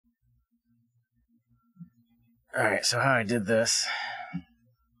Alright, so how I did this,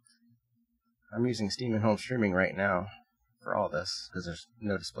 I'm using Steam and Home Streaming right now for all this, because there's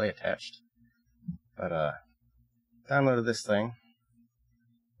no display attached. But, downloaded this thing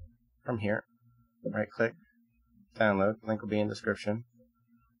from here. Right click, download, link will be in description.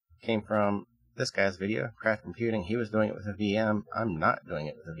 Came from this guy's video, Craft Computing. He was doing it with a VM. I'm not doing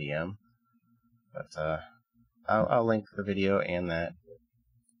it with a VM. But, I'll link the video and that.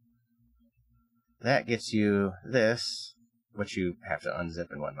 That gets you this, which you have to unzip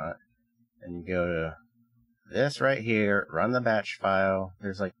and whatnot. And you go to this right here, run the batch file.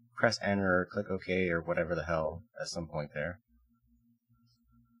 There's like press enter or click OK or whatever the hell at some point there.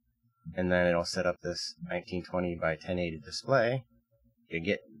 And then it'll set up this 1920 by 1080 display. You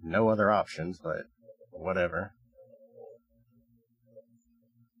get no other options, but whatever.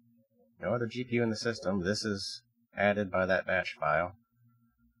 No other GPU in the system. This is added by that batch file.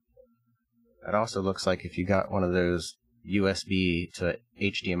 It also looks like if you got one of those USB to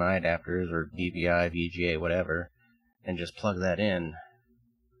HDMI adapters or DVI, VGA, whatever, and just plug that in,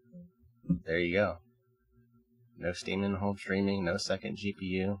 there you go. No Steam and Home Streaming, no second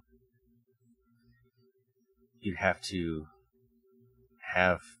GPU. You have to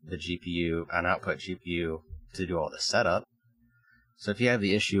have the GPU, an output GPU, to do all the setup. So if you have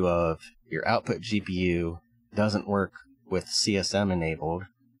the issue of your output GPU doesn't work with CSM enabled,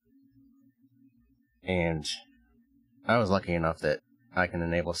 and I was lucky enough that I can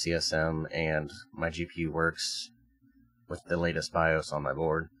enable CSM and my GPU works with the latest BIOS on my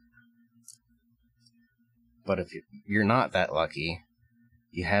board. But if you're not that lucky,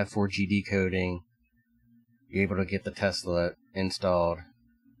 you have 4G decoding, you're able to get the Tesla installed,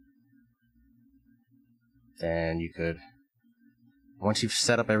 then you could, once you've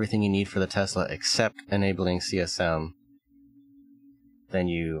set up everything you need for the Tesla except enabling CSM, then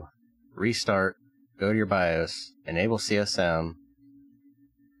you restart, go to your BIOS, enable CSM,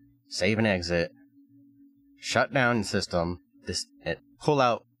 save and exit, shut down the system, pull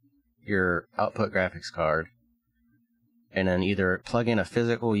out your output graphics card, and then either plug in a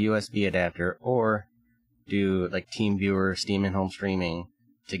physical USB adapter or do like TeamViewer, Steam and Home Streaming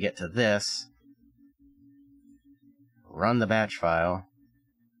to get to this, run the batch file,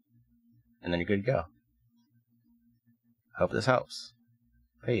 and then you're good to go. Hope this helps.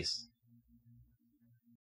 Peace.